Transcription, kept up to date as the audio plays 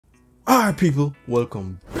Alright people,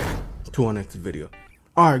 welcome back to our next video.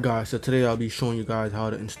 Alright guys, so today I'll be showing you guys how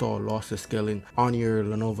to install lossless scaling on your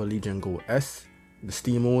Lenovo Legion Go S, the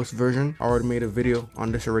SteamOS version. I already made a video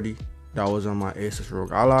on this already. That was on my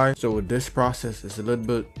asusrogally. So with this process, it's a little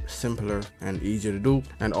bit simpler and easier to do.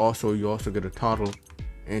 And also you also get a toggle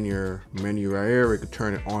in your menu right here where you can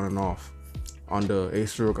turn it on and off. On the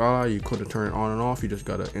asusrogally, you couldn't turn it on and off. You just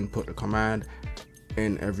gotta input the command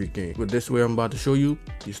in every game. With this way I'm about to show you,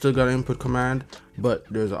 you still gotta input command, but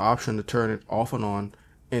there's an option to turn it off and on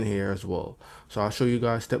in here as well. So I'll show you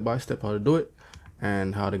guys step by step how to do it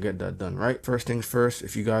and how to get that done. Right, first things first,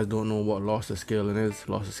 if you guys don't know what lossless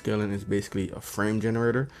scaling is basically a frame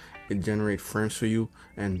generator. It generates frames for you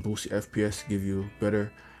and boosts your FPS, give you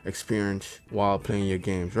better experience while playing your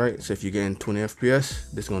games. Right, so if you're getting 20 FPS,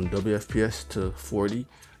 this is going to double FPS to 40,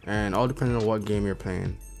 and all depending on what game you're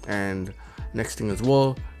playing. And next thing as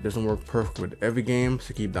well, doesn't work perfect with every game,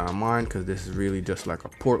 so keep that in mind because this is really just like a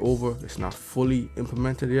port over. It's not fully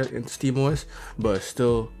implemented yet into SteamOS, but it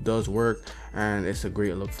still does work and it's a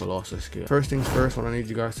great look for lossless scale. First things first, what I need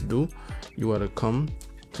you guys to do, you want to come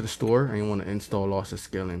to the store and you want to install lossless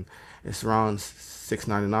scaling. It's around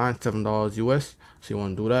 $6.99, $7 US, so you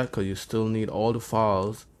want to do that because you still need all the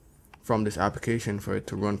files from this application for it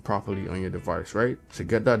to run properly on your device. Right, so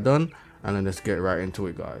get that done and then let's get right into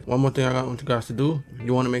it, guys. One more thing I want you guys to do,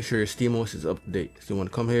 you want to make sure your SteamOS is up to date. So you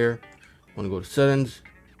want to come here, you want to go to settings,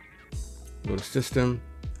 go to system,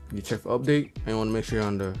 you check for update, and you want to make sure you're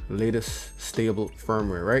on the latest stable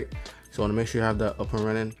firmware. Right, so you want to make sure you have that up and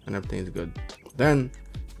running and everything's good. Then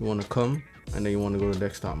you want to come and then you want to go to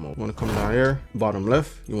desktop mode. You want to come down here, bottom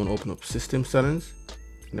left, you want to open up system settings,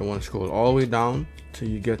 and then want to scroll all the way down till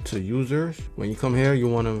you get to users. When you come here, you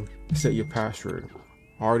want to set your password.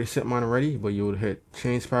 I already set mine already, but you would hit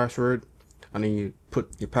change password and then you put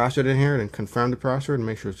your password in here, then confirm the password and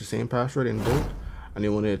make sure it's the same password in both, and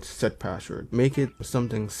then when it's set password, make it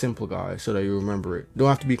something simple, guys, so that you remember it. Don't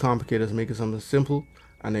have to be complicated, just make it something simple,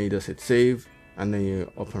 and then you just hit save and then you're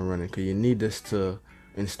up and running, because you need this to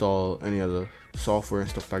install any other software and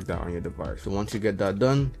stuff like that on your device. So once you get that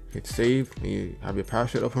done, hit save and you have your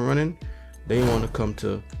password up and running. Then you want to come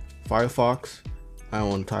to Firefox. I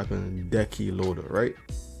want to type in decky loader. Right,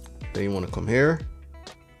 then you want to come here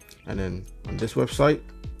and then on this website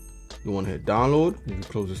you want to hit download. You can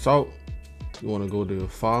close this out. You want to go to your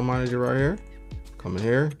file manager right here, come in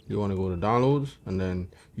here, you want to go to downloads, and then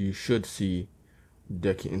you should see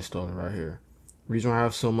decky installed right here. Reason I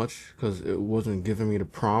have so much because it wasn't giving me the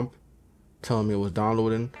prompt telling me it was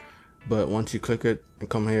downloading, but once you click it and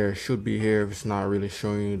come here, it should be here if it's not really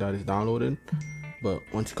showing you that it's downloaded. But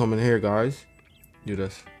once you come in here, guys, you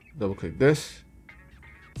just double click this,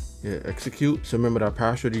 yeah, execute. So remember that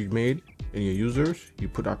password you made in your users, you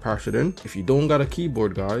put that password in. If you don't got a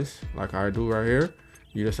keyboard, guys, like I do right here,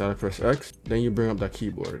 you just have to press X, then you bring up that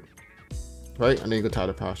keyboard, right, and then you can type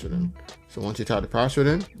the password in. So once you type the password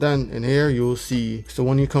in, then in here you'll see, so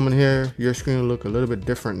when you come in here, your screen will look a little bit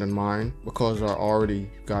different than mine because I already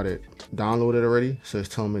got it downloaded already. So it's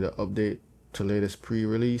telling me to update to latest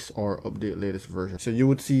pre-release or update latest version. So you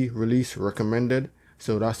would see release recommended,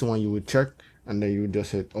 so that's the one you would check, and then you would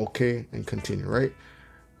just hit OK and continue. Right,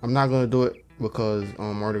 I'm not going to do it because I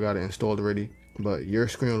already got it installed already, but your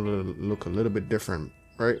screen will look a little bit different,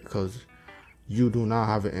 right, because you do not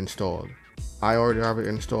have it installed. I already have it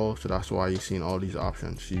installed, so that's why you're seeing all these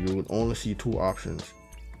options. So you would only see two options: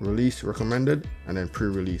 release recommended and then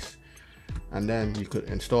pre-release, and then you could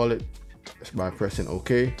install it by pressing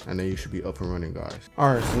OK, and then you should be up and running, guys.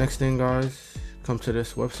 Alright, so next thing, guys, come to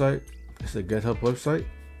this website. It's a gethub website,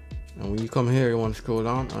 and when you come here, you want to scroll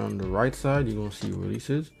down. On the right side, you're going to see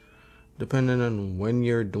releases. Depending on when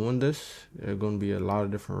you're doing this, there's going to be a lot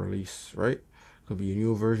of different release, right? Could be a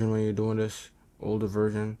new version when you're doing this, older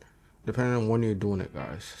version, depending on when you're doing it,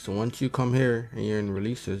 guys. So once you come here and you're in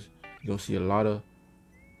releases, you're going to see a lot of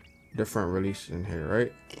different releases in here,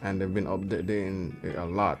 right? And they've been updating a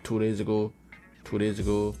lot. 2 days ago,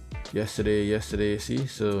 yesterday, see,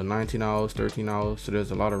 so 19 hours, 13 hours, so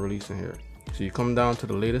there's a lot of release in here. So you come down to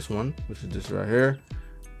the latest one, which is this right here,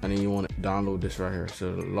 and then you want to download this right here.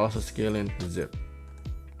 So the lossless scaling zip,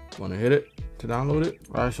 want to hit it to download it.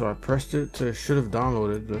 All right, so I pressed it, so it should have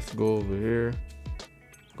downloaded. Let's go over here,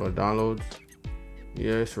 go to downloads.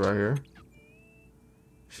 Yeah, it's right here.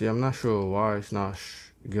 See, I'm not sure why it's not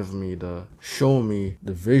giving me showing me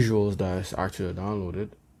the visuals that it's actually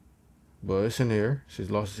downloaded, but it's in here. It says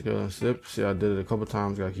lossless scaling zip. See, I did it a couple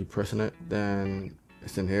times, gotta keep pressing it. Then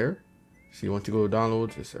it's in here. See, once you go to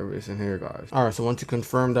downloads, it's in here, guys. All right, so once you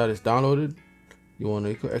confirm that it's downloaded, you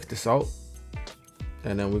can X this out,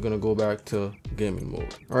 and then we're gonna go back to gaming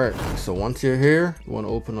mode. All right, so once you're here, you want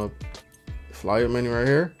to open up the flyout menu right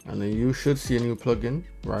here, and then you should see a new plugin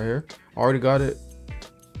right here. I already got it,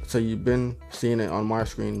 so you've been seeing it on my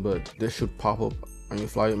screen, but this should pop up on your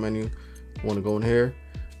flyout menu. You want to go in here,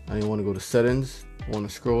 and you want to go to settings. You want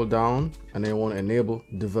to scroll down, and then you want to enable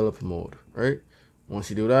developer mode. Right? Once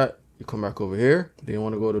you do that, you come back over here. Then you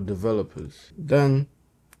want to go to developers. Then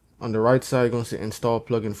on the right side, you're gonna say install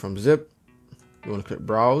plugin from zip. You want to click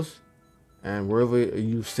browse, and wherever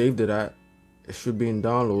you saved it at, it should be in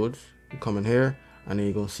downloads. You come in here, and then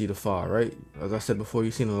you're gonna see the file. Right? As I said before,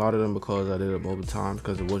 you've seen a lot of them because I did it multiple times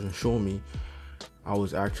because it wasn't showing me I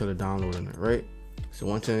was actually downloading it. Right? So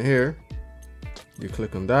once you're in here, you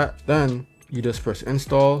click on that. Then you just press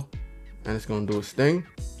install, and it's gonna do its thing,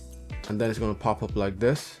 and then it's gonna pop up like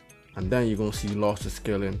this, and then you're gonna see lossless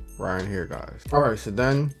scaling right in here, guys. All right, so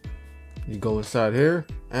then you go inside here,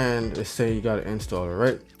 and it's saying you gotta install it.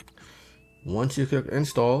 Right? Once you click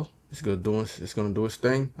install, it's gonna do its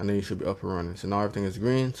thing, and then you should be up and running. So now everything is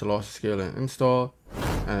green. So lossless scaling install,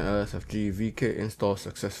 and LSFG VK installed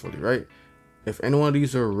successfully. Right? If any one of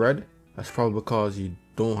these are red, that's probably because you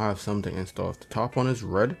don't have something installed. If the top one is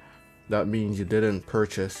red, that means you didn't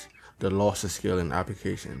purchase the lossless scaling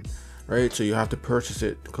application. Right? So you have to purchase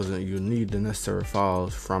it because you need the necessary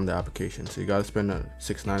files from the application. So you got to spend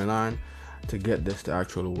 $6.99 to get this to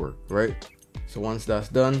actually work. Right? So once that's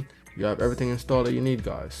done, you have everything installed that you need,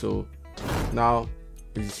 guys. So now,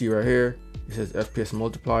 as you see right here, it says FPS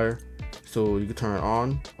multiplier. So you can turn it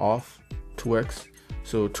on, off, 2x.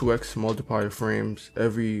 So 2x multiplier frames.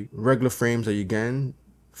 Every regular frames that you gain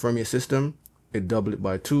from your system, it double it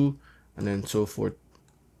by 2, and then so forth,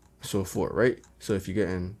 right? So if you go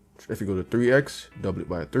to 3x, double it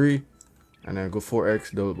by 3, and then go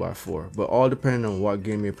 4x, double it by 4. But all depending on what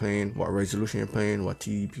game you're playing, what resolution you're playing, what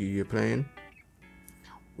TDP you're playing,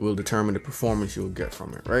 will determine the performance you'll get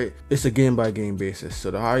from it. Right? It's a game by game basis. So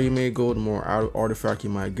the higher you may go, the more artifact you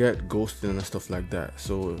might get, ghosting and stuff like that.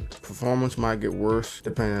 So performance might get worse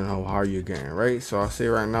depending on how high you're getting. Right? So I'll say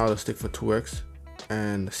right now, let's stick for 2x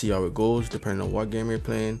and see how it goes depending on what game you're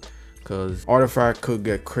playing, because artifact could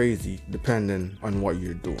get crazy depending on what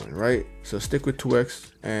you're doing. Right? So stick with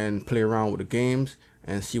 2x and play around with the games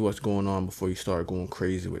and see what's going on before you start going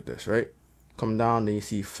crazy with this. Right? Come down, then you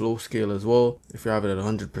see flow scale as well. If you have it at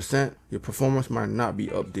 100%, your performance might not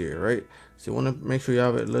be up there. Right? So you want to make sure you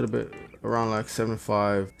have it a little bit around like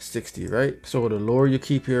 75, 60. Right? So the lower you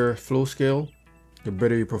keep your flow scale, the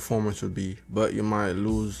better your performance would be, but you might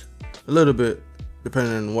lose a little bit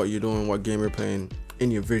depending on what you're doing, what game you're playing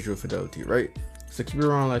in your visual fidelity. Right? So keep it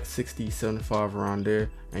around like 60, 75 around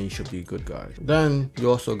there, and you should be good, guys. Then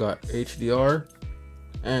you also got HDR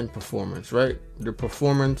and performance. Right? The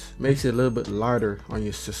performance makes it a little bit lighter on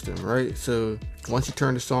your system. Right? So once you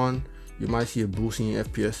turn this on, you might see a boost in your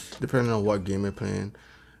FPS depending on what game you're playing,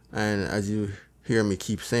 and as you hear me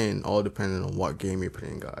keep saying, all depending on what game you're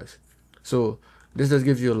playing, guys. So this just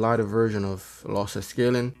gives you a lighter version of lossless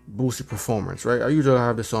scaling, boosted performance. Right? I usually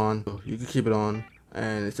have this on, so you can keep it on,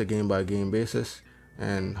 and it's a game by game basis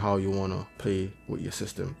and how you want to play with your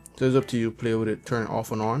system. So it's up to you. Play with it, turn it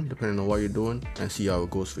off and on depending on what you're doing, and see how it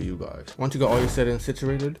goes for you, guys. Once you got all your settings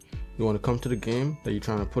situated, you want to come to the game that you're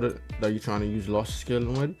trying to use lossless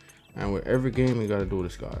scaling with, and with every game you got to do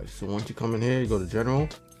this, guys. So once you come in here, you go to general,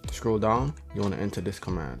 scroll down, you want to enter this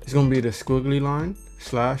command. It's going to be the squiggly line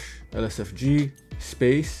 /lsfg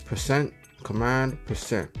space % command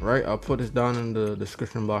 %. Right? I'll put this down in the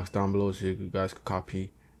description box down below so you guys can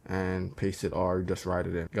copy and paste it, or just write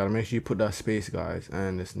it in. You gotta make sure you put that space, guys,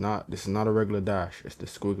 and this is not a regular dash, it's the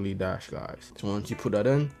squiggly dash, guys. So once you put that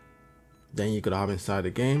in, then you could hop inside the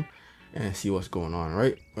game and see what's going on.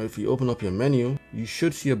 Right? If you open up your menu, you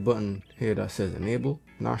should see a button here that says enable.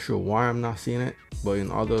 Not sure why I'm not seeing it, but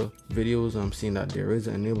in other videos I'm seeing that there is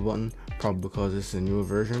an enable button, probably because it's a newer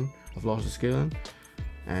version of lossless scaling.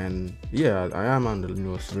 And yeah, I am on the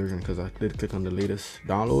newest version because I did click on the latest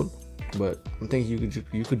download, but I'm thinking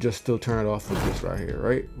you could just still turn it off with this right here,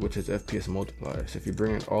 right? Which is FPS multiplier. So if you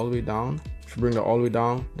bring it all the way down,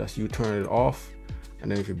 that's you turn it off,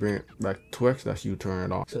 and then if you bring it back to 2x, that's you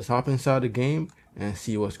turn it off. So let's hop inside the game and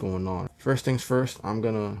see what's going on. First things first,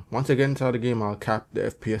 once I get inside the game, I'll cap the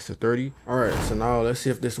FPS to 30. All right, so now let's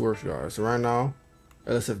see if this works, guys. So right now,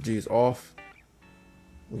 LSFG is off.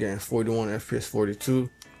 I'm getting 41 FPS 42.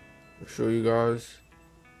 I'll show you guys.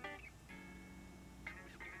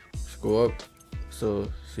 Let's go up. So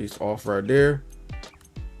see, it's off right there.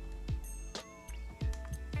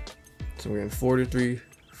 So we're getting 43,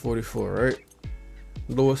 44, right?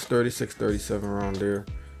 Lowest 36, 37 around there.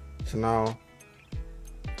 So now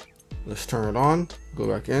let's turn it on. go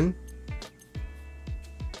back in,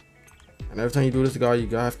 and every time you do this, guys, you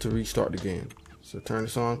have to restart the game. So turn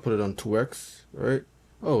this on, put it on 2x, right?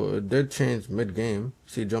 Oh, it did change mid-game.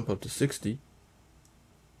 See, jump up to 60.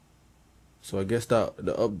 So I guess that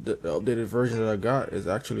the updated version that I got is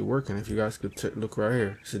actually working. If you guys could look right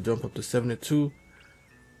here, it should jump up to 72.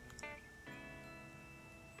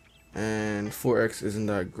 And 4x isn't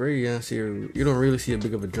that great. You don't really see a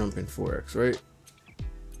big of a jump in 4x, right?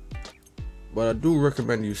 But I do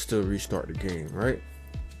recommend you still restart the game, right?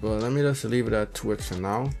 But let me just leave it at 2x for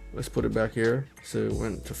now. Let's put it back here. So it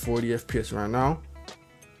went to 40 FPS right now.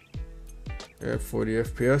 Yeah, 40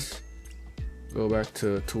 FPS. Go back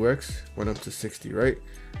to 2x, went up to 60, right?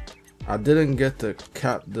 I didn't get to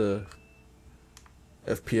cap the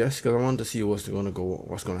FPS because I wanted to see what's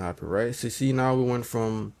gonna happen, right? So see, now we went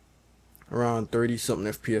from around 30 something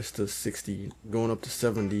FPS to 60, going up to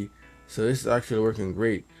 70. So this is actually working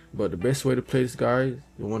great. But the best way to play this, guys,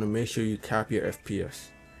 you want to make sure you cap your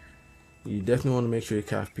FPS. You definitely want to make sure you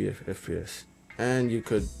cap your FPS. And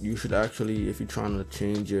you should actually, if you're trying to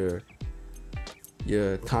change your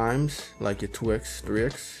times, like your 2x,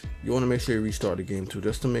 3x, you want to make sure you restart the game too,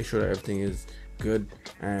 just to make sure that everything is good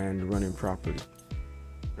and running properly.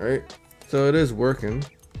 Right? So it is working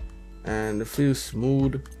and it feels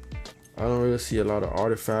smooth. I don't really see a lot of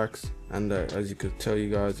artifacts, and as you could tell,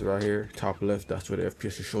 you guys right here, top left, that's where the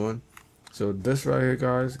FPS is showing. So this right here,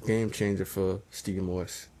 guys, game changer for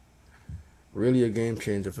SteamOS. Really a game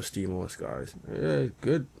changer for SteamOS, guys. Yeah,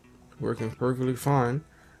 good, working perfectly fine.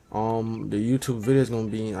 The YouTube video is gonna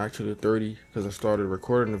be actually 30 because I started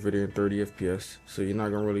recording the video in 30 FPS, so you're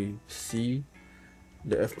not gonna really see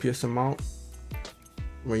the FPS amount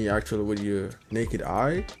when you actually with your naked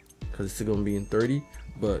eye, because it's still gonna be in 30.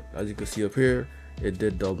 But as you can see up here, it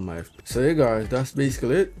did double my FPS. So yeah, guys, that's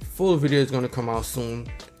basically it. Full video is gonna come out soon,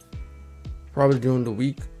 probably during the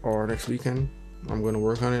week or next weekend. I'm gonna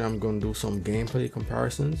work on it. I'm gonna do some gameplay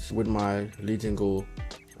comparisons with my Legion Go,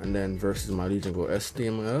 and then versus my Legion Go S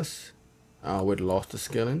SteamOS with Lossless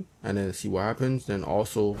scaling, and then see what happens. Then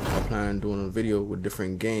also I plan on doing a video with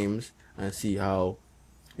different games and see how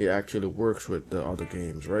it actually works with the other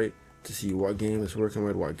games, right? To see what game is working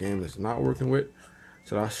with, what game is not working with.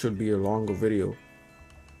 So that should be a longer video,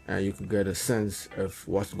 and you can get a sense of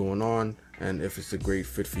what's going on and if it's a great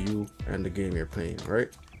fit for you and the game you're playing, right?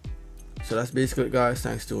 So that's basically it, guys.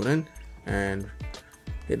 Thanks for tuning in, and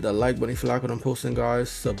hit the like button if you like what I'm posting, guys.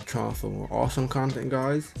 Sub the channel for more awesome content,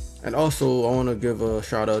 guys. And also I want to give a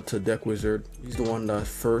shout out to Deck Wizard. He's the one that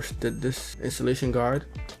first did this installation guide,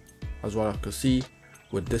 as what I could see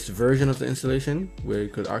with this version of the installation, where you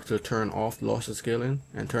could actually turn off lossless scaling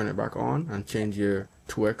and turn it back on and change your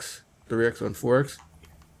 2x, 3x, and 4x.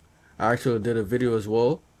 I actually did a video as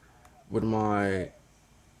well with my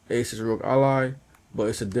asusrogally, but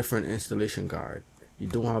it's a different installation guide. You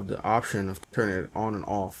don't have the option of turning it on and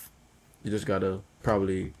off. You just gotta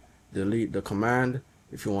probably delete the command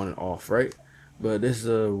if you want it off, right? But this is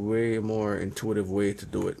a way more intuitive way to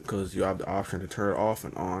do it, because you have the option to turn it off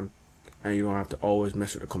and on, and you don't have to always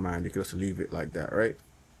mess with the command. You can just leave it like that, right?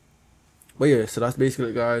 But yeah, so that's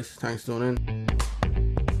basically it, guys. Thanks for tuning in.